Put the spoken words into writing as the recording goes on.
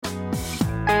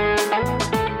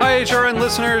HRN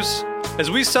listeners.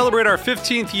 As we celebrate our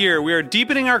 15th year, we are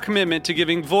deepening our commitment to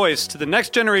giving voice to the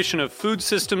next generation of food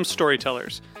systems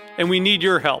storytellers, and we need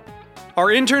your help. Our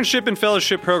internship and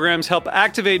fellowship programs help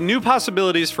activate new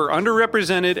possibilities for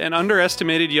underrepresented and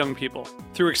underestimated young people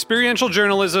through experiential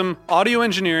journalism, audio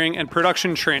engineering, and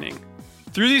production training.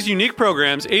 Through these unique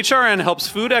programs, HRN helps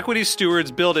food equity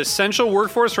stewards build essential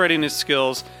workforce readiness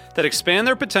skills that expand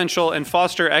their potential and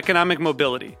foster economic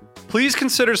mobility. Please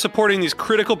consider supporting these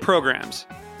critical programs.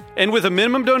 And with a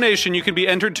minimum donation, you can be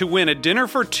entered to win a dinner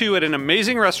for two at an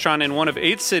amazing restaurant in one of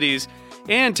 8 cities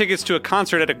and tickets to a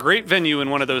concert at a great venue in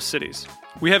one of those cities.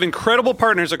 We have incredible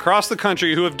partners across the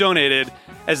country who have donated,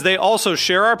 as they also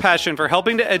share our passion for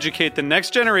helping to educate the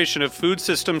next generation of food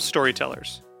systems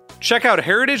storytellers. Check out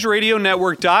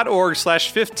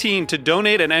heritageradionetwork.org/15 to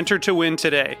donate and enter to win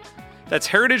today. That's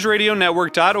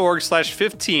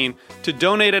heritageradionetwork.org/15 to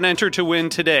donate and enter to win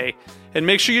today. And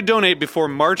make sure you donate before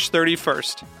March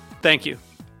 31st. Thank you.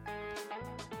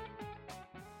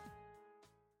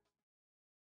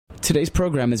 Today's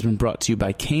program has been brought to you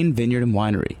by Cane Vineyard and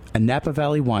Winery, a Napa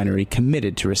Valley winery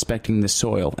committed to respecting the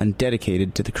soil and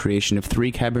dedicated to the creation of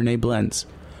 3 Cabernet blends.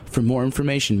 For more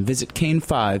information, visit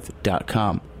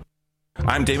cane5.com.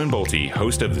 I'm Damon Bolte,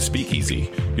 host of The Speakeasy.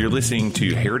 You're listening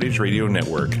to Heritage Radio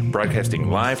Network,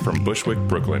 broadcasting live from Bushwick,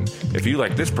 Brooklyn. If you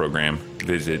like this program,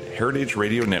 visit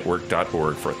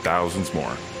heritageradionetwork.org for thousands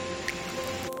more.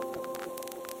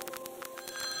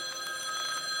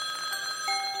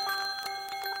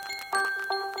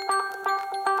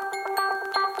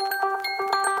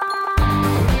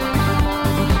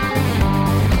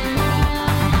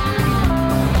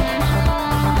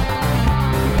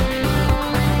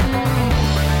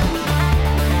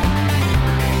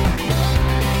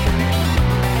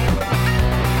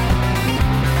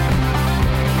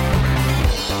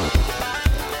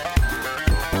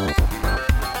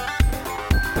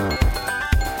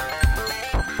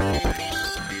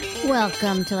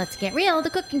 Welcome to Let's Get Real, the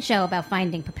cooking show about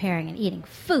finding, preparing, and eating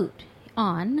food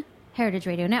on Heritage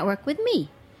Radio Network with me,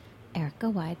 Erica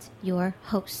Wides, your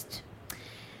host.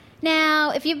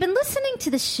 Now, if you've been listening to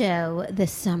the show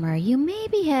this summer, you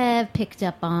maybe have picked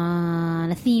up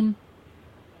on a theme,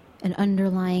 an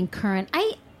underlying current.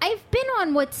 I've been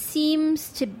on what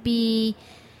seems to be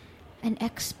an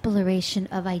exploration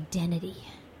of identity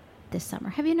this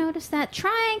summer. Have you noticed that?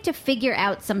 Trying to figure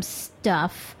out some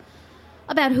stuff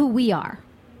about who we are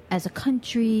as a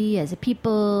country, as a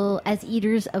people, as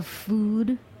eaters of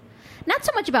food. Not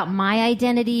so much about my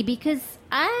identity, because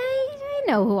I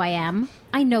know who I am.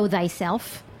 I know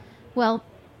thyself. Well,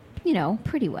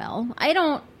 pretty well. I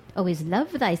don't always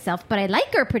love thyself, but I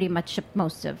like her pretty much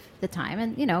most of the time.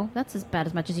 And, that's about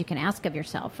as much as you can ask of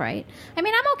yourself, right? I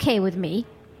mean, I'm okay with me.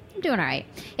 I'm doing all right.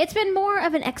 It's been more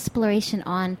of an exploration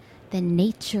on the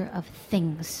nature of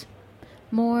things.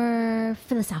 More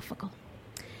philosophical.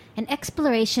 An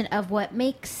exploration of what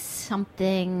makes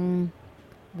something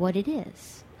what it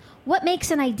is. What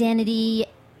makes an identity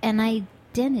an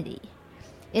identity?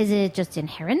 Is it just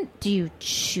inherent? Do you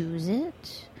choose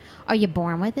it? Are you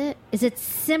born with it? Is it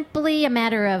simply a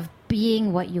matter of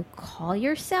being what you call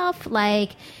yourself?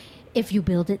 Like, if you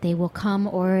build it, they will come,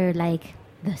 or like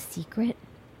The Secret?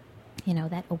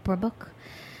 That Oprah book?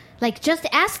 Like, just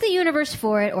ask the universe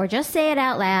for it, or just say it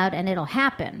out loud and it'll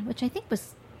happen, which I think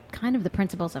was kind of the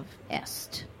principles of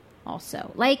est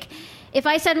also. Like, if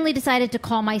I suddenly decided to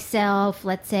call myself,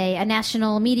 let's say, a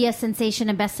national media sensation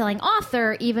and best-selling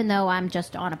author, even though I'm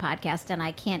just on a podcast and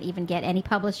I can't even get any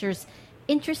publishers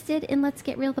interested in Let's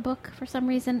Get Real the book for some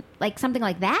reason, like something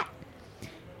like that,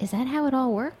 is that how it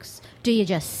all works? Do you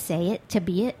just say it to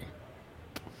be it?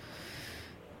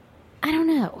 I don't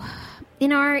know.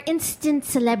 In our instant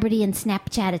celebrity and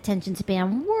Snapchat attention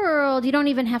span world, you don't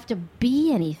even have to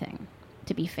be anything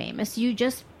to be famous. You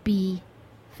just be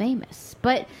famous.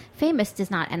 But famous does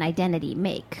not an identity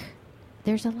make.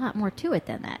 There's a lot more to it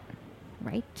than that,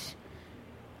 right?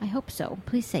 I hope so.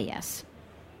 Please say yes.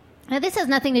 Now, this has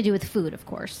nothing to do with food, of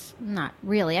course. Not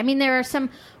really. I mean, there are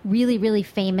some really, really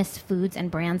famous foods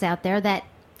and brands out there that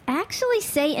actually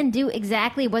say and do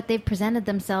exactly what they've presented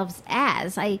themselves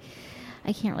as. I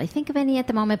can't really think of any at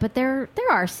the moment, but there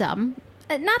are some.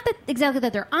 Not that exactly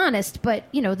that they're honest, but,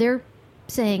 they're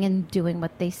saying and doing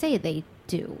what they say they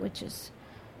do, which is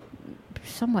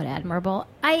somewhat admirable.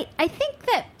 I think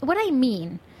that what I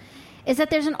mean is that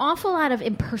there's an awful lot of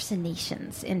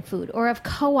impersonations in food, or of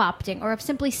co-opting, or of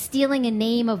simply stealing a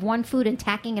name of one food and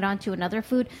tacking it onto another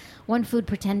food, one food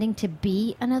pretending to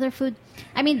be another food.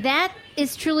 I mean, that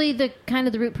is truly the kind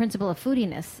of the root principle of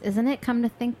foodiness, isn't it? Come to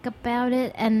think about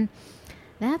it. And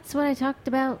that's what I talked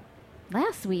about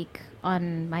last week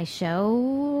on my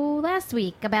show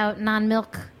about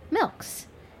non-milk milks.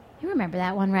 You remember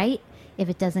that one, right? If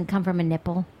it doesn't come from a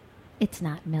nipple, it's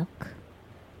not milk.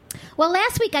 Well,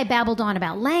 last week I babbled on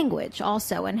about language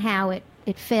also and how it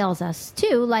fails us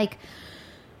too, like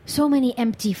so many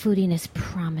empty foodiness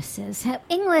promises. How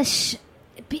English,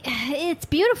 it's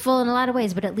beautiful in a lot of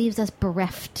ways, but it leaves us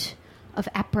bereft of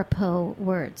apropos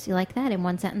words. You like that? In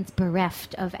one sentence,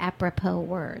 bereft of apropos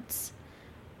words.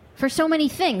 For so many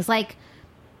things, like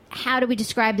how do we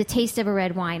describe the taste of a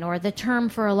red wine or the term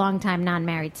for a long-time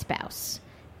non-married spouse?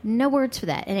 No words for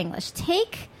that in English.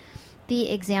 Take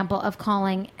the example of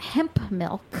calling hemp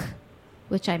milk,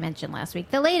 which I mentioned last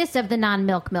week, the latest of the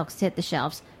non-milk milks to hit the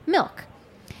shelves, milk.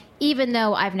 Even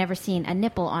though I've never seen a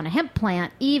nipple on a hemp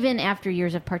plant, even after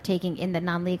years of partaking in the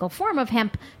non-legal form of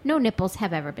hemp, no nipples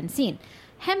have ever been seen.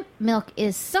 Hemp milk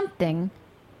is something,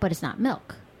 but it's not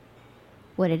milk.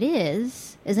 What it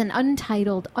is an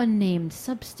untitled, unnamed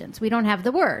substance. We don't have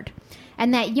the word.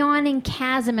 And that yawning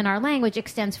chasm in our language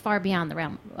extends far beyond the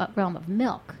realm of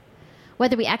milk.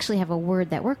 Whether we actually have a word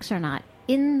that works or not,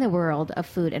 in the world of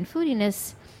food and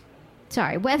foodiness,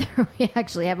 whether we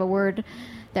actually have a word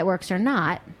that works or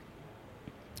not,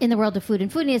 in the world of food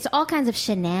and foodiness, all kinds of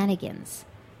shenanigans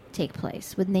take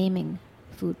place with naming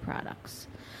food products.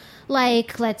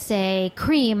 Like, let's say,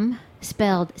 cream,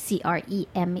 spelled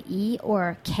C-R-E-M-E,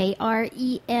 or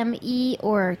K-R-E-M-E,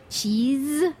 or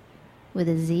cheese with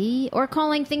a Z, or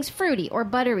calling things fruity, or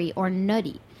buttery, or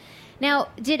nutty. Now,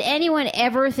 did anyone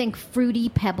ever think Fruity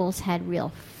Pebbles had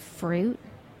real fruit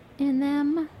in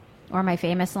them? Or my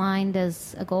famous line,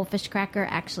 does a goldfish cracker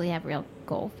actually have real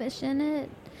goldfish in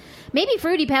it? Maybe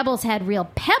Fruity Pebbles had real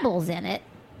pebbles in it,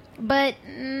 but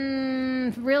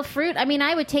real fruit? I mean,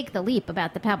 I would take the leap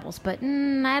about the pebbles, but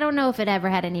I don't know if it ever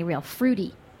had any real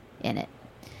fruity in it.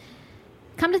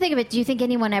 Come to think of it, do you think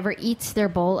anyone ever eats their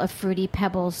bowl of Fruity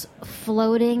Pebbles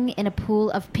floating in a pool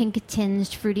of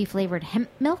pink-tinged, fruity-flavored hemp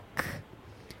milk?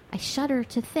 I shudder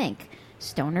to think.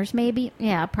 Stoners, maybe?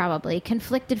 Yeah, probably.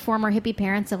 Conflicted former hippie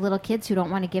parents of little kids who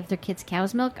don't want to give their kids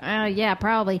cow's milk? Yeah,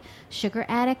 probably. Sugar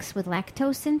addicts with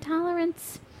lactose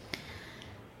intolerance?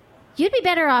 You'd be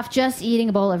better off just eating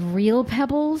a bowl of real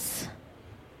pebbles,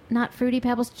 not Fruity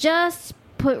Pebbles. Just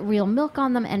put real milk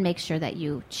on them and make sure that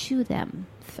you chew them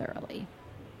thoroughly.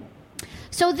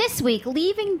 So this week,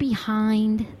 leaving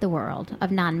behind the world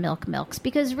of non-milk milks,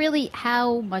 because really,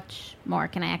 how much more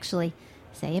can I actually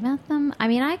say about them? I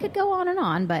mean, I could go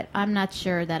on, but I'm not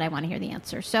sure that I want to hear the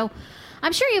answer. So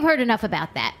I'm sure you've heard enough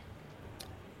about that.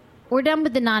 We're done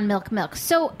with the non-milk milks.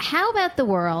 So how about the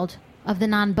world of the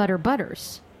non-butter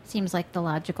butters? Seems like the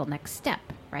logical next step,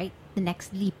 right? The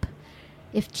next leap.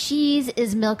 If cheese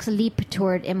is milk's leap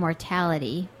toward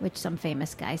immortality, which some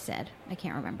famous guy said, I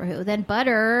can't remember who, then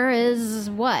butter is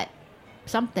what?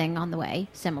 Something on the way,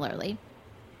 similarly.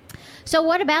 So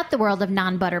what about the world of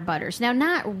non-butter butters? Now,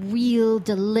 not real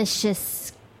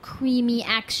delicious, creamy,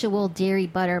 actual dairy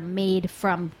butter made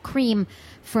from cream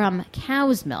from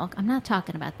cow's milk. I'm not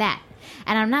talking about that.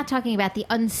 And I'm not talking about the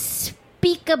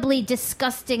unspeakably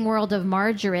disgusting world of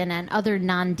margarine and other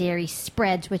non-dairy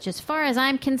spreads, which, as far as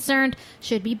I'm concerned,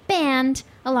 should be banned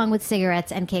along with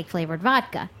cigarettes and cake-flavored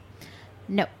vodka.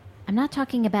 No, I'm not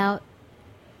talking about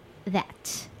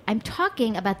that. I'm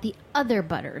talking about the other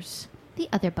butters. The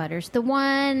other butters, the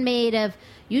one made of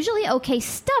usually okay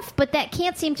stuff, but that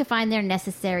can't seem to find their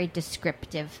necessary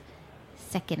descriptive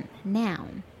second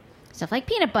noun. Stuff like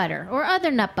peanut butter, or other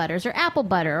nut butters, or apple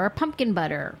butter, or pumpkin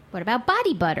butter. What about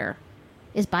body butter?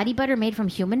 Is body butter made from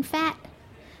human fat?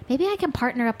 Maybe I can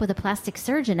partner up with a plastic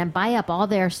surgeon and buy up all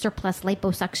their surplus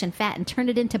liposuction fat and turn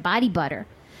it into body butter.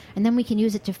 And then we can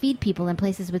use it to feed people in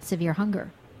places with severe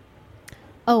hunger.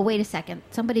 Oh, wait a second.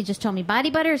 Somebody just told me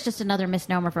body butter is just another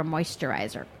misnomer for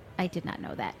moisturizer. I did not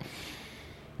know that.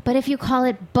 But if you call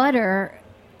it butter,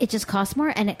 it just costs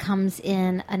more and it comes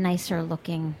in a nicer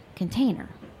looking container,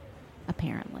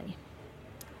 apparently.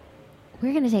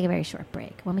 We're going to take a very short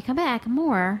break. When we come back,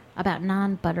 more about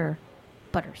non-butter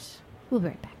butters. We'll be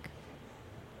right back.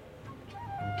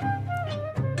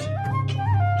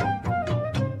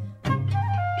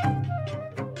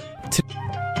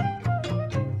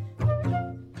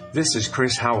 This is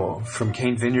Chris Howell from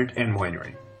Cane Vineyard and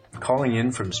Winery, calling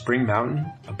in from Spring Mountain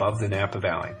above the Napa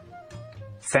Valley.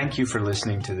 Thank you for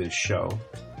listening to this show.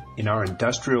 In our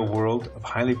industrial world of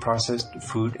highly processed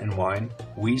food and wine,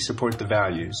 we support the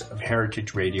values of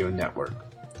Heritage Radio Network.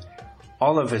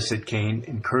 All of us at Cane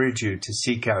encourage you to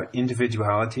seek out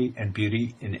individuality and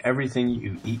beauty in everything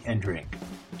you eat and drink.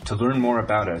 To learn more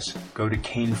about us, go to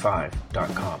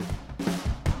cane5.com.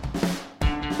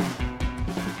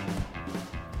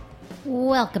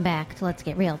 Welcome back to Let's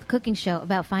Get Real, the cooking show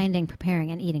about finding,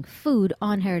 preparing, and eating food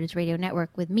on Heritage Radio Network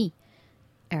with me,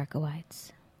 Erica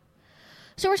Wides.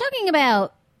 So we're talking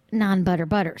about non-butter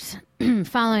butters,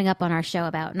 following up on our show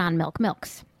about non-milk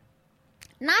milks.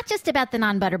 Not just about the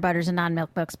non-butter butters and non-milk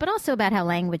milks, but also about how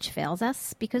language fails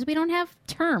us because we don't have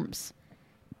terms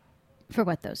for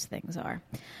what those things are.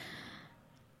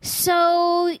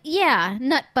 So, yeah,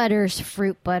 nut butters,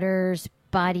 fruit butters,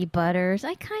 body butters.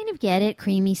 I kind of get it.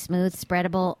 Creamy, smooth,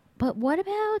 spreadable. But what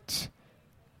about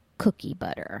cookie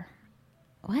butter?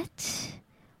 What?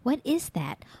 What is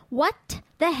that? What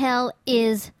the hell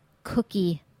is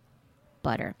cookie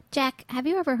butter? Jack, have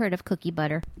you ever heard of cookie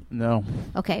butter? No.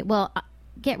 Okay, well,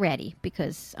 get ready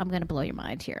because I'm going to blow your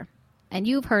mind here. And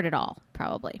you've heard it all,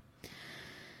 probably.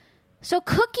 So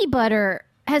cookie butter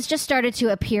has just started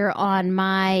to appear on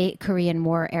my Korean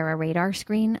War era radar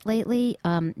screen lately.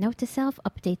 Note to self,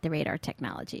 update the radar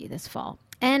technology this fall.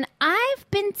 And I've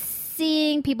been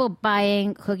seeing people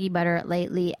buying cookie butter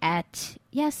lately at,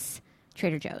 yes,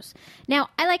 Trader Joe's. Now,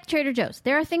 I like Trader Joe's.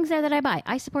 There are things there that I buy.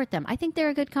 I support them. I think they're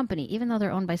a good company, even though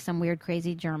they're owned by some weird,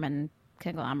 crazy German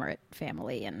conglomerate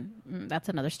family, and that's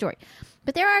another story.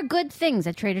 But there are good things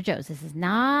at Trader Joe's. This is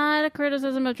not a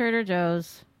criticism of Trader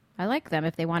Joe's. I like them.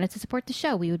 If they wanted to support the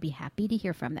show, we would be happy to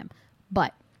hear from them.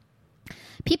 But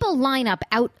people line up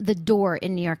out the door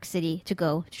in New York City to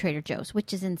go to Trader Joe's,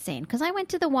 which is insane. Because I went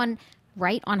to the one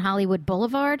right on Hollywood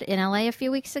Boulevard in LA a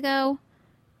few weeks ago,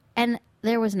 and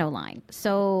there was no line.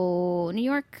 So New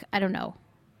York, I don't know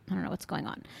what's going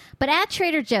on. But at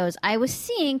Trader Joe's, I was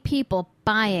seeing people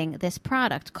buying this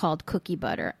product called cookie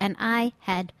butter, and I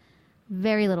had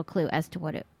very little clue as to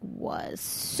what it was.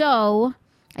 So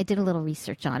I did a little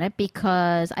research on it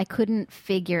because I couldn't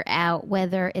figure out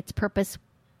whether its purpose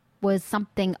was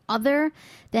something other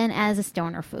than as a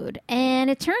stoner food. And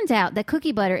it turns out that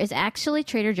cookie butter is actually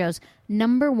Trader Joe's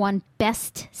 #1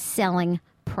 best-selling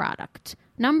product.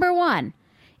 #1.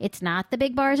 It's not the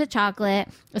big bars of chocolate.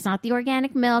 It's not the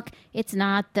organic milk. It's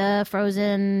not the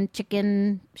frozen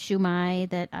chicken shumai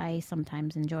that I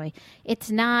sometimes enjoy.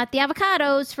 It's not the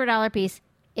avocados for $1 a piece.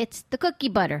 It's the cookie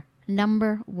butter.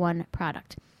 #1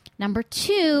 product.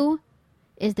 #2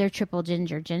 is their triple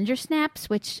ginger snaps,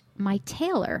 which my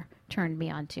tailor turned me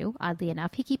on to, oddly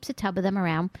enough. He keeps a tub of them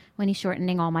around when he's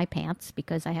shortening all my pants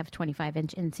because I have a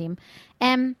 25-inch inseam.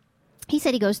 And he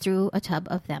said he goes through a tub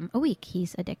of them a week.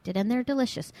 He's addicted, and they're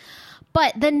delicious.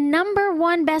 But the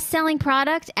 #1 best-selling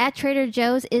product at Trader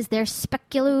Joe's is their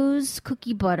Speculoos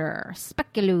cookie butter.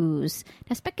 Speculoos.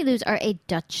 Now, Speculoos are a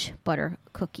Dutch butter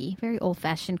cookie, very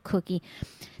old-fashioned cookie,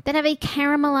 that have a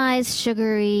caramelized,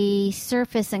 sugary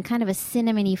surface and kind of a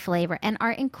cinnamony flavor and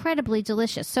are incredibly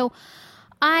delicious. So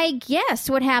I guess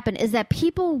what happened is that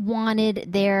people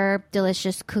wanted their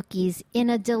delicious cookies in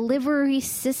a delivery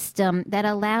system that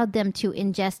allowed them to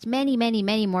ingest many, many,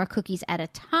 many more cookies at a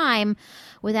time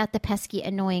without the pesky,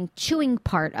 annoying chewing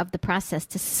part of the process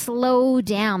to slow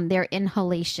down their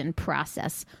inhalation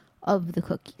process of the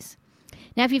cookies.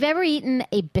 Now, if you've ever eaten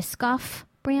a Biscoff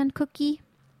brand cookie,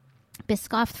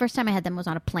 Biscoff, the first time I had them was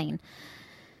on a plane.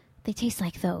 They taste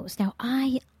like those. Now,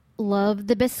 I love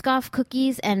the Biscoff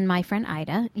cookies, and my friend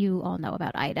Ida, you all know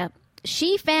about Ida,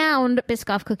 she found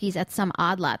Biscoff cookies at some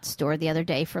odd lot store the other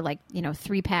day for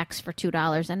 3 packs for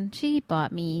 $2, and she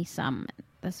bought me some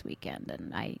this weekend,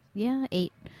 and I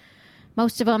ate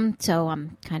most of them, so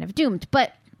I'm kind of doomed.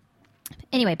 But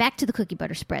anyway, back to the cookie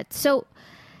butter spread. So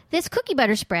this cookie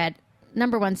butter spread,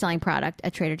 #1 selling product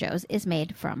at Trader Joe's, is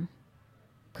made from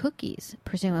cookies,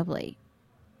 presumably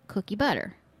cookie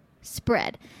butter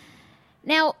spread.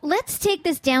 Now, let's take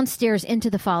this downstairs into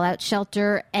the fallout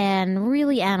shelter and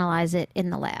really analyze it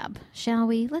in the lab, shall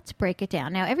we? Let's break it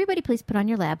down. Now, everybody please put on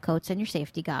your lab coats and your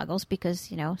safety goggles because,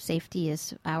 safety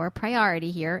is our priority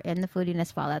here in the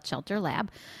Foodiness Fallout Shelter lab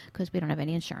because we don't have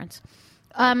any insurance.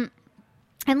 And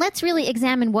let's really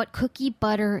examine what cookie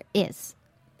butter is.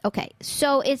 Okay,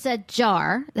 so it's a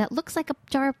jar that looks like a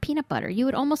jar of peanut butter. You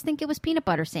would almost think it was peanut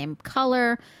butter, same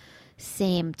color,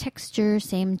 same texture,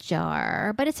 same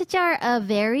jar. But it's a jar of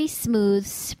very smooth,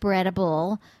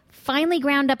 spreadable, finely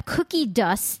ground up cookie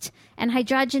dust and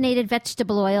hydrogenated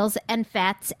vegetable oils and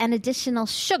fats and additional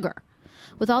sugar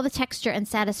with all the texture and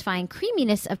satisfying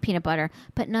creaminess of peanut butter,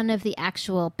 but none of the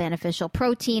actual beneficial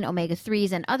protein,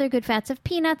 omega-3s, and other good fats of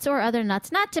peanuts or other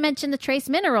nuts, not to mention the trace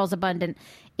minerals abundant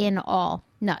in all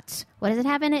nuts. What does it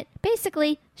have in it?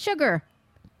 Basically, sugar.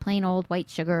 Plain old white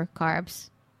sugar,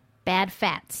 carbs, bad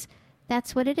fats.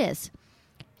 That's what it is.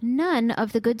 None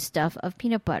of the good stuff of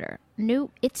peanut butter.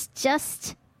 No, it's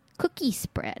just cookie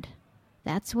spread.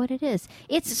 That's what it is.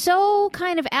 It's so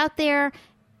kind of out there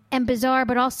and bizarre,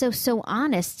 but also so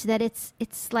honest that it's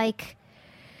like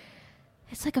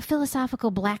a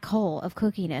philosophical black hole of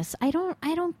cookiness. I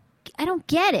don't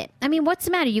get it. I mean, what's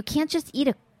the matter? You can't just eat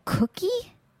a cookie?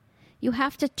 You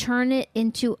have to turn it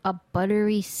into a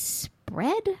buttery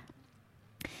spread?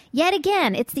 Yet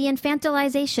again, it's the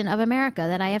infantilization of America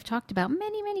that I have talked about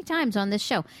many, many times on this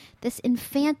show. This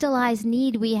infantilized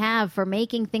need we have for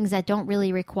making things that don't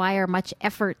really require much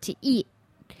effort to eat.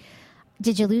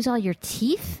 Did you lose all your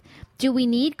teeth? Do we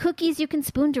need cookies you can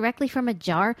spoon directly from a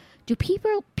jar? Do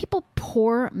people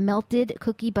pour melted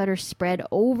cookie butter spread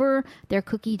over their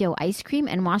cookie dough ice cream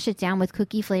and wash it down with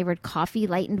cookie-flavored coffee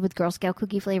lightened with Girl Scout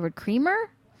cookie-flavored creamer?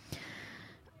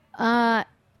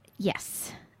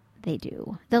 Yes, they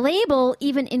do. The label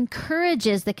even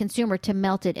encourages the consumer to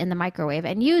melt it in the microwave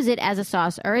and use it as a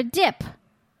sauce or a dip.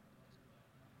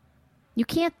 You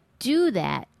can't do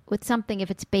that with something if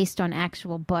it's based on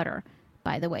actual butter,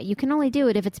 by the way. You can only do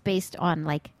it if it's based on,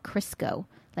 like, Crisco,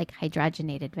 like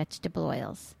hydrogenated vegetable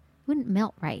oils. It wouldn't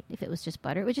melt right if it was just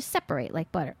butter. It would just separate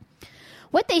like butter.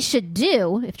 What they should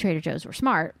do, if Trader Joe's were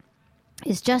smart,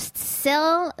 is just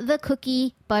sell the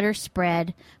cookie butter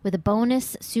spread with a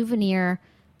bonus souvenir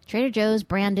Trader Joe's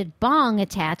branded bong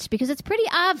attached, because it's pretty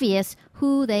obvious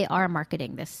who they are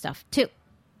marketing this stuff to.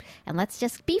 And let's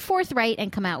just be forthright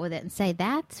and come out with it and say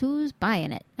that's who's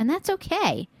buying it. And that's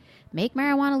okay. Make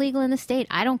marijuana legal in the state.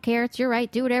 I don't care. It's your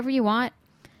right. Do whatever you want.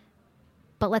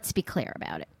 But let's be clear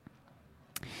about it.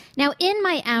 Now, in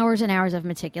my hours and hours of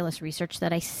meticulous research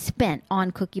that I spent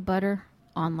on cookie butter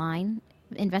online,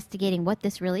 investigating what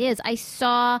this really is, I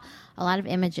saw a lot of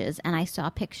images and I saw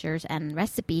pictures and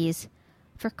recipes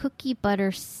for cookie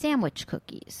butter sandwich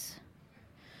cookies.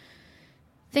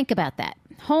 Think about that.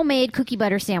 Homemade cookie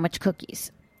butter sandwich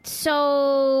cookies.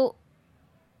 So,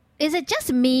 is it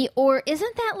just me, or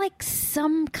isn't that like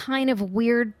some kind of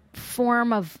weird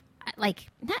form of, like,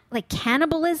 not like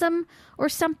cannibalism or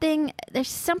something? There's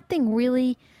something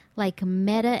really like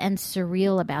meta and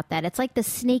surreal about that. It's like the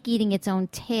snake eating its own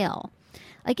tail.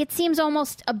 Like, it seems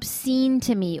almost obscene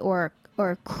to me, or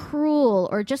cruel,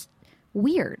 or just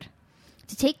weird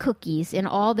to take cookies in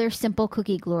all their simple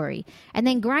cookie glory and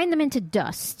then grind them into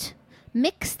dust,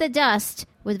 mix the dust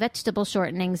with vegetable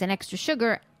shortenings and extra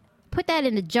sugar, put that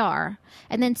in a jar,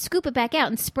 and then scoop it back out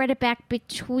and spread it back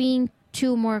between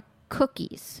two more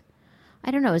cookies.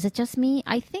 I don't know. Is it just me?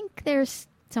 I think there's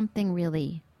something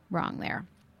really wrong there.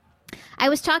 I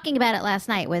was talking about it last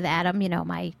night with Adam,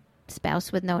 my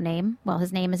spouse with no name. Well,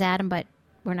 his name is Adam, but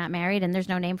we're not married and there's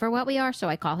no name for what we are, so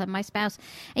I call him my spouse.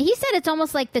 And he said it's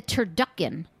almost like the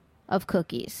turducken of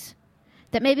cookies.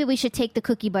 That maybe we should take the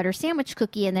cookie butter sandwich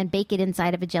cookie and then bake it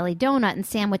inside of a jelly donut and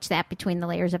sandwich that between the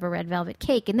layers of a red velvet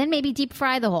cake and then maybe deep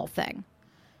fry the whole thing.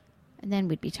 And then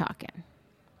we'd be talking.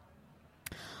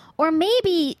 Or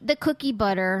maybe the cookie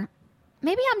butter,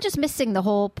 maybe I'm just missing the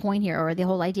whole point here, or the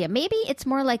whole idea. Maybe it's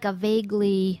more like a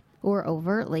vaguely or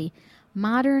overtly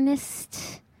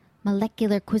modernist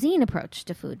molecular cuisine approach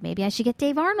to food. Maybe I should get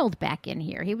Dave Arnold back in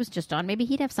here. He was just on. Maybe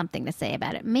he'd have something to say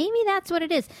about it. Maybe that's what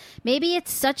it is. Maybe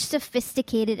it's such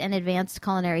sophisticated and advanced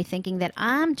culinary thinking that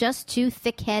I'm just too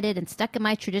thick-headed and stuck in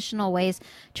my traditional ways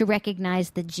to recognize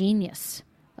the genius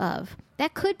of.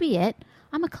 That could be it.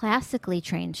 I'm a classically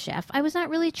trained chef. I was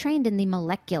not really trained in the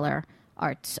molecular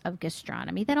arts of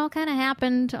gastronomy. That all kind of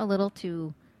happened a little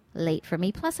too late for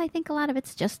me. Plus, I think a lot of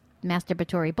it's just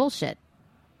masturbatory bullshit,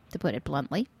 to put it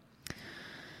bluntly.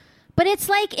 But it's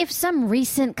like if some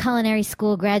recent culinary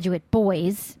school graduate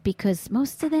boys, because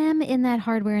most of them in that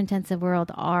hardware-intensive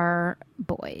world are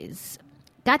boys,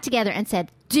 got together and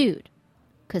said, dude,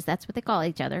 because that's what they call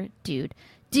each other, dude,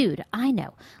 I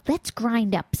know. Let's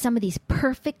grind up some of these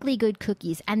perfectly good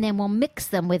cookies, and then we'll mix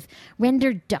them with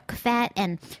rendered duck fat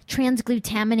and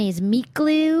transglutaminase meat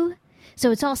glue.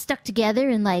 So it's all stuck together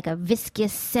in like a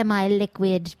viscous,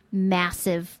 semi-liquid,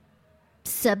 massive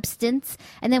substance,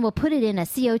 and then we'll put it in a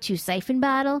CO2 siphon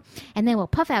bottle, and then we'll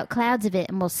puff out clouds of it,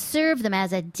 and we'll serve them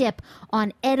as a dip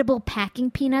on edible packing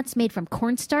peanuts made from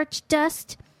cornstarch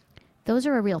dust. Those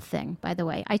are a real thing, by the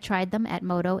way. I tried them at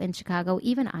Moto in Chicago.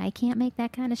 Even I can't make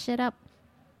that kind of shit up.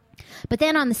 But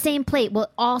then on the same plate, we'll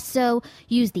also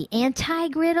use the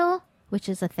anti-griddle, which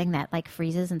is a thing that like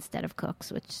freezes instead of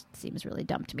cooks, which seems really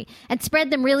dumb to me, and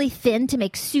spread them really thin to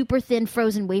make super thin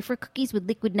frozen wafer cookies with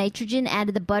liquid nitrogen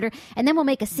added to the butter. And then we'll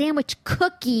make a sandwich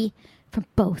cookie from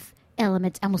both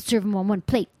elements, and we'll serve them on one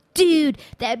plate. Dude,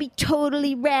 that'd be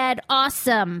totally rad,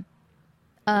 awesome.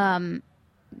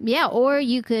 Yeah, or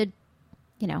you could,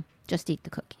 just eat the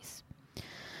cookies.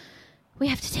 We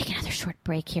have to take another short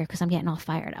break here because I'm getting all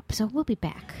fired up. So we'll be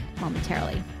back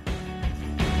momentarily.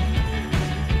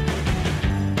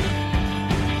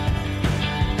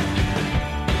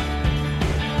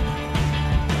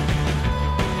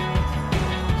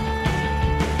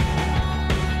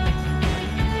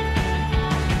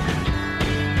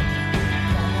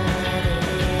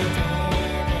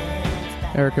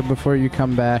 Erica, before you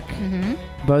come back,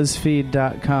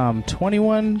 BuzzFeed.com,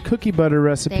 21 cookie butter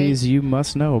recipes you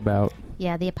must know about.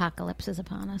 Yeah, the apocalypse is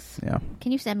upon us. Yeah.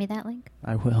 Can you send me that link?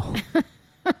 I will.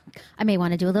 I may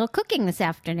want to do a little cooking this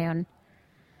afternoon.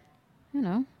 You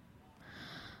know.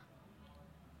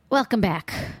 Welcome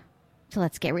back to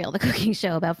Let's Get Real, the cooking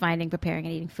show about finding, preparing,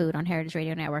 and eating food on Heritage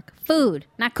Radio Network. Food,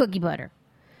 not cookie butter.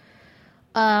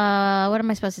 What am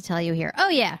I supposed to tell you here? Oh,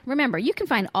 yeah. Remember, you can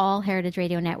find all Heritage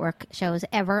Radio Network shows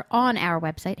ever on our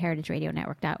website,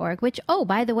 heritageradionetwork.org, which, oh,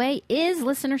 by the way, is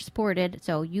listener-supported,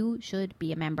 so you should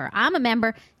be a member. I'm a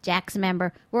member. Jack's a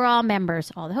member. We're all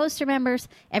members. All the hosts are members.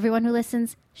 Everyone who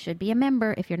listens should be a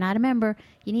member. If you're not a member,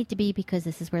 you need to be, because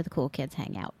this is where the cool kids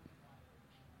hang out.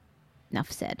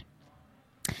 Enough said.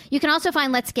 You can also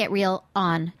find Let's Get Real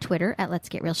on Twitter at Let's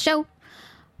Get Real Show.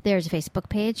 There's a Facebook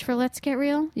page for Let's Get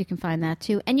Real. You can find that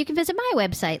too. And you can visit my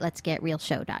website,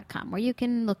 letsgetrealshow.com, where you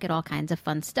can look at all kinds of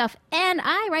fun stuff. And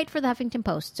I write for the Huffington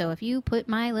Post. So if you put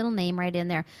my little name right in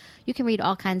there, you can read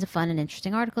all kinds of fun and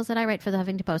interesting articles that I write for the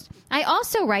Huffington Post. I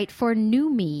also write for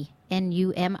Numi,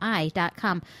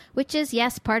 NUMI.com, which is,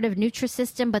 yes, part of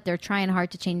Nutrisystem, but they're trying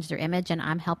hard to change their image, and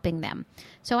I'm helping them.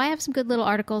 So I have some good little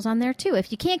articles on there too.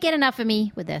 If you can't get enough of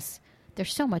me with this,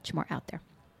 there's so much more out there.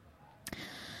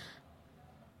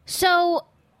 So,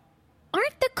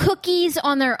 aren't the cookies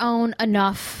on their own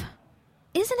enough?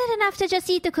 Isn't it enough to just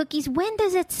eat the cookies? When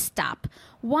does it stop?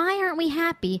 Why aren't we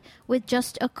happy with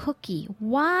just a cookie?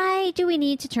 Why do we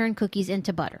need to turn cookies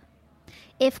into butter?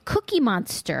 If Cookie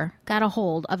Monster got a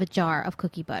hold of a jar of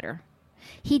cookie butter,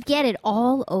 he'd get it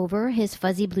all over his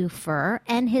fuzzy blue fur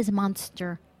and his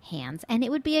monster hands, and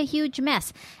it would be a huge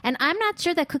mess. And I'm not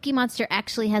sure that Cookie Monster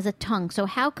actually has a tongue, so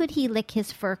how could he lick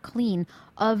his fur clean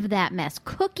of that mess?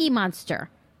 Cookie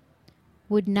Monster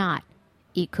would not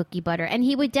eat cookie butter, and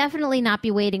he would definitely not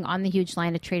be waiting on the huge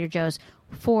line at Trader Joe's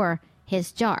for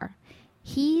his jar.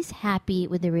 He's happy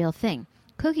with the real thing.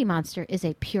 Cookie Monster is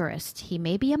a purist. He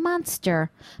may be a monster,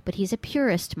 but he's a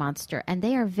purist monster, and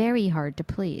they are very hard to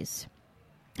please.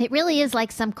 It really is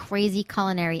like some crazy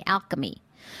culinary alchemy.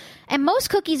 And most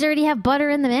cookies already have butter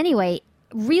in them anyway.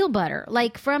 Real butter,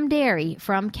 like from dairy,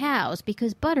 from cows,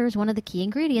 because butter is one of the key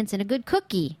ingredients in a good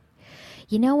cookie.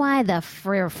 You know why the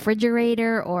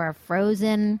refrigerator or a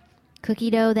frozen cookie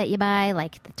dough that you buy,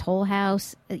 like the Toll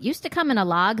House, it used to come in a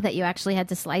log that you actually had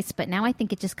to slice, but now I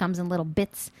think it just comes in little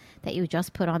bits that you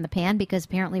just put on the pan, because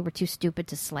apparently we're too stupid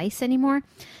to slice anymore.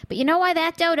 But you know why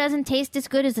that dough doesn't taste as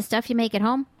good as the stuff you make at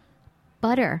home?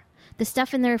 Butter. The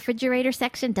stuff in the refrigerator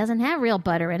section doesn't have real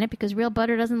butter in it, because real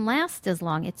butter doesn't last as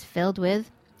long. It's filled with,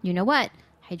 you know what?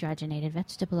 Hydrogenated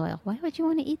vegetable oil. Why would you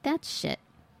want to eat that shit?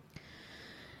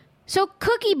 So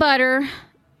cookie butter,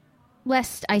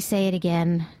 lest I say it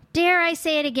again, dare I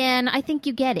say it again, I think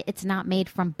you get it. It's not made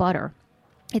from butter.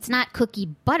 It's not cookie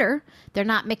butter. They're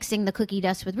not mixing the cookie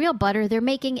dust with real butter. They're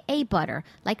making a butter,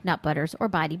 like nut butters or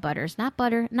body butters. Not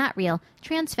butter, not real.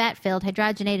 Trans fat-filled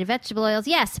hydrogenated vegetable oils.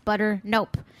 Yes, butter,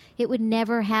 nope. It would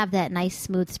never have that nice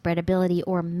smooth spreadability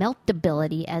or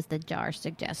meltability as the jar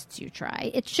suggests you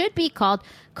try. It should be called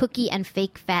cookie and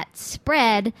fake fat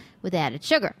spread with added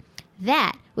sugar.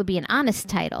 That would be an honest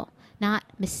title, not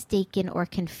mistaken or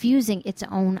confusing its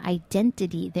own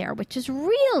identity there, which is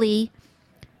really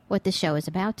what the show is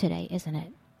about today, isn't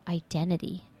it?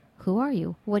 Identity. Who are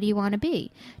you? What do you want to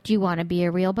be? Do you want to be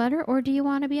a real butter, or do you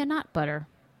want to be a not butter?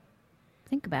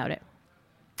 Think about it.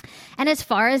 And as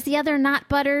far as the other not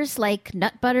butters, like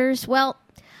nut butters, well,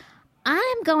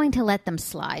 I'm going to let them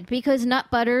slide, because nut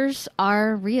butters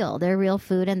are real. They're real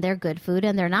food, and they're good food,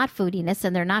 and they're not foodiness,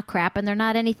 and they're not crap, and they're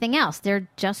not anything else. They're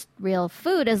just real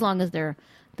food as long as they're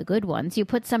the good ones. You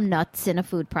put some nuts in a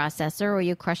food processor, or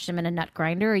you crush them in a nut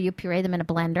grinder, or you puree them in a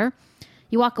blender.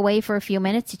 You walk away for a few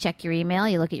minutes, you check your email,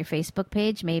 you look at your Facebook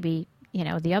page, maybe,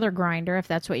 the other grinder if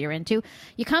that's what you're into.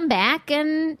 You come back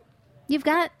and you've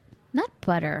got nut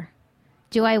butter.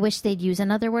 Do I wish they'd use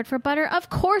another word for butter? Of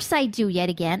course I do. Yet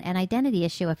again, an identity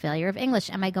issue, a failure of English.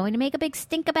 Am I going to make a big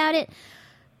stink about it?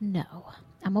 No.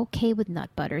 I'm okay with nut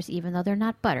butters, even though they're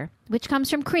not butter. Which comes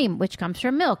from cream, which comes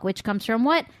from milk, which comes from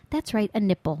what? That's right, a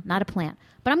nipple, not a plant.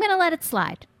 But I'm going to let it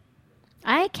slide.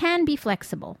 I can be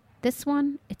flexible. This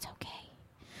one, it's okay.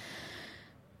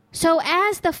 So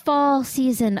as the fall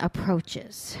season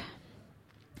approaches,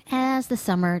 as the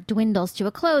summer dwindles to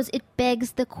a close, it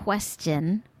begs the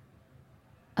question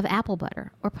of apple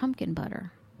butter or pumpkin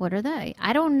butter. What are they?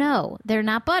 I don't know. They're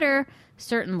not butter,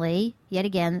 certainly. Yet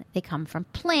again, they come from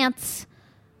plants.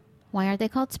 Why aren't they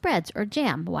called spreads or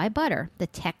jam? Why butter? The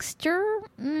texture?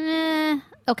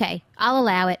 Okay, I'll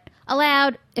allow it.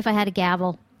 Allowed if I had a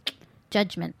gavel.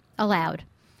 Judgment. Allowed.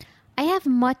 I have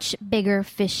much bigger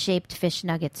fish-shaped fish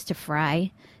nuggets to fry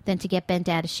than to get bent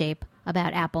out of shape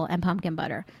about apple and pumpkin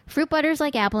butter. Fruit butters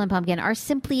like apple and pumpkin are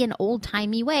simply an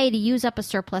old-timey way to use up a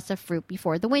surplus of fruit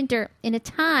before the winter in a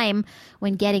time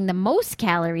when getting the most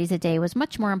calories a day was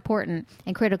much more important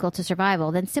and critical to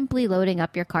survival than simply loading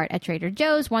up your cart at Trader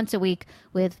Joe's once a week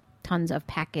with tons of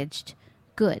packaged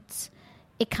goods.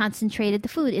 It concentrated the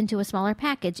food into a smaller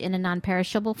package in a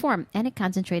non-perishable form, and it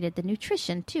concentrated the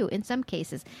nutrition, too, in some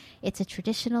cases. It's a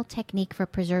traditional technique for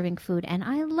preserving food, and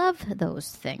I love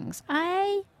those things.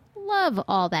 I love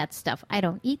all that stuff. I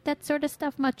don't eat that sort of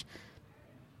stuff much,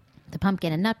 the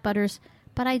pumpkin and nut butters,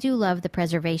 but I do love the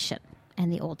preservation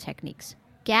and the old techniques.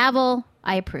 Gavel,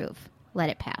 I approve.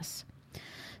 Let it pass.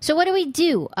 So what do we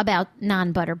do about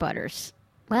non-butter butters?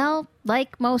 Well,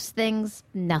 like most things,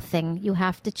 nothing. You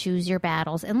have to choose your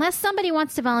battles, unless somebody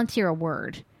wants to volunteer a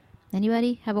word.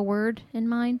 Anybody have a word in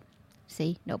mind?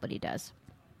 See, nobody does.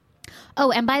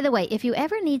 Oh, and by the way, if you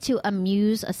ever need to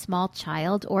amuse a small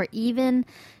child or even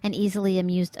an easily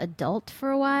amused adult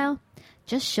for a while,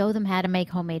 just show them how to make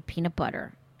homemade peanut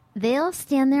butter. They'll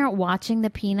stand there watching the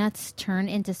peanuts turn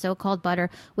into so-called butter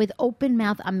with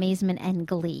open-mouth amazement and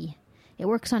glee. It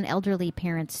works on elderly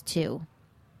parents, too.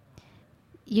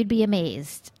 You'd be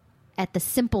amazed at the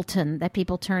simpleton that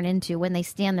people turn into when they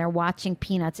stand there watching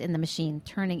peanuts in the machine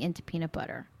turning into peanut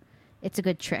butter. It's a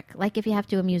good trick, like if you have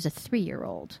to amuse a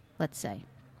 3-year-old, let's say.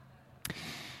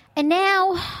 And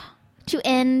now, to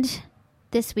end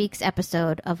this week's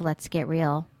episode of Let's Get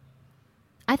Real,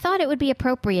 I thought it would be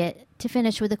appropriate to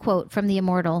finish with a quote from the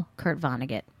immortal Kurt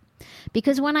Vonnegut.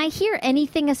 Because when I hear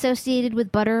anything associated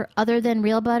with butter other than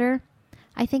real butter,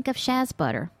 I think of Shaz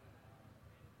butter.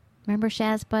 Remember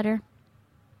Shaz butter?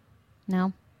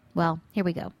 No? Well, here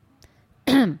we go.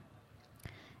 And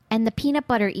the peanut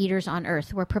butter eaters on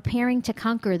Earth were preparing to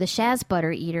conquer the Shaz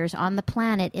butter eaters on the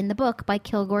planet in the book by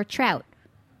Kilgore Trout.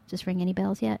 Does this ring any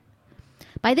bells yet?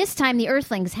 By this time, the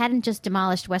Earthlings hadn't just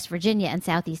demolished West Virginia and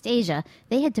Southeast Asia.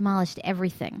 They had demolished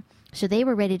everything. So they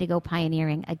were ready to go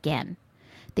pioneering again.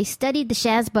 They studied the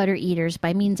Shaz butter eaters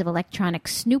by means of electronic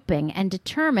snooping and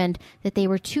determined that they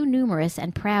were too numerous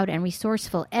and proud and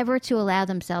resourceful ever to allow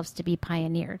themselves to be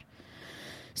pioneered.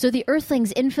 So the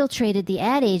Earthlings infiltrated the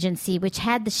ad agency which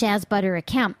had the Shaz butter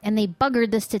account, and they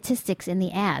buggered the statistics in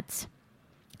the ads.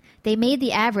 They made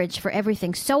the average for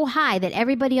everything so high that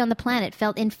everybody on the planet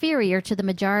felt inferior to the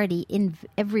majority in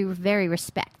every very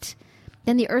respect.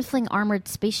 Then the Earthling armored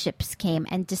spaceships came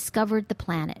and discovered the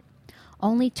planet.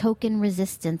 Only token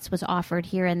resistance was offered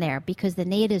here and there because the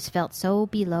natives felt so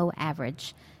below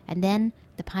average. And then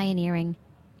the pioneering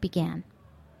began.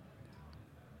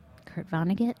 Kurt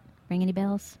Vonnegut? Ring any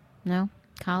bells? No?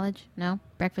 College? No?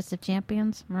 Breakfast of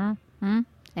Champions?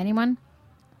 Anyone?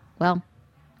 Well,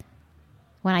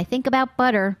 when I think about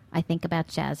butter, I think about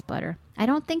Shaz butter. I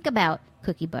don't think about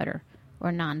cookie butter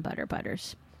or non-butter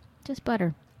butters. Just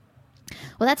butter.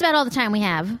 Well, that's about all the time we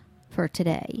have for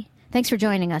today. Thanks for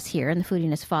joining us here in the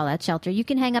Foodiness Fallout Shelter. You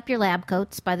can hang up your lab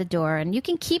coats by the door, and you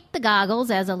can keep the goggles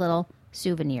as a little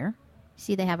souvenir.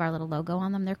 See, they have our little logo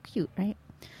on them. They're cute, right?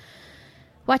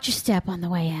 Watch your step on the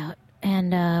way out.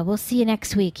 And we'll see you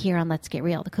next week here on Let's Get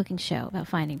Real, the cooking show about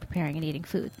finding, preparing, and eating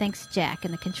food. Thanks, Jack,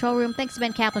 in the control room. Thanks to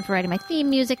Ben Kaplan for writing my theme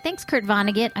music. Thanks, Kurt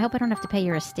Vonnegut. I hope I don't have to pay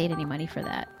your estate any money for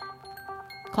that.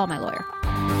 Call my lawyer.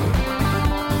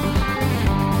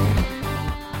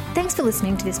 Thanks for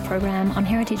listening to this program on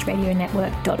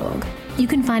heritageradionetwork.org. You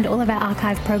can find all of our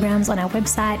archive programs on our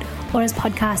website or as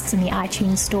podcasts in the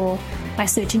iTunes store by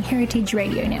searching Heritage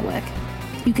Radio Network.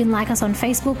 You can like us on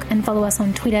Facebook and follow us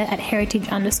on Twitter at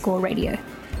heritage_radio.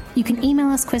 You can email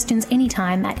us questions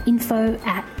anytime at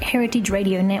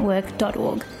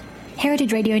info@heritageradionetwork.org.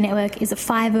 Heritage Radio Network is a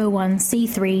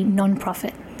 501c3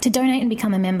 non-profit. To donate and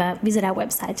become a member, visit our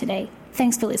website today.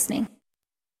 Thanks for listening.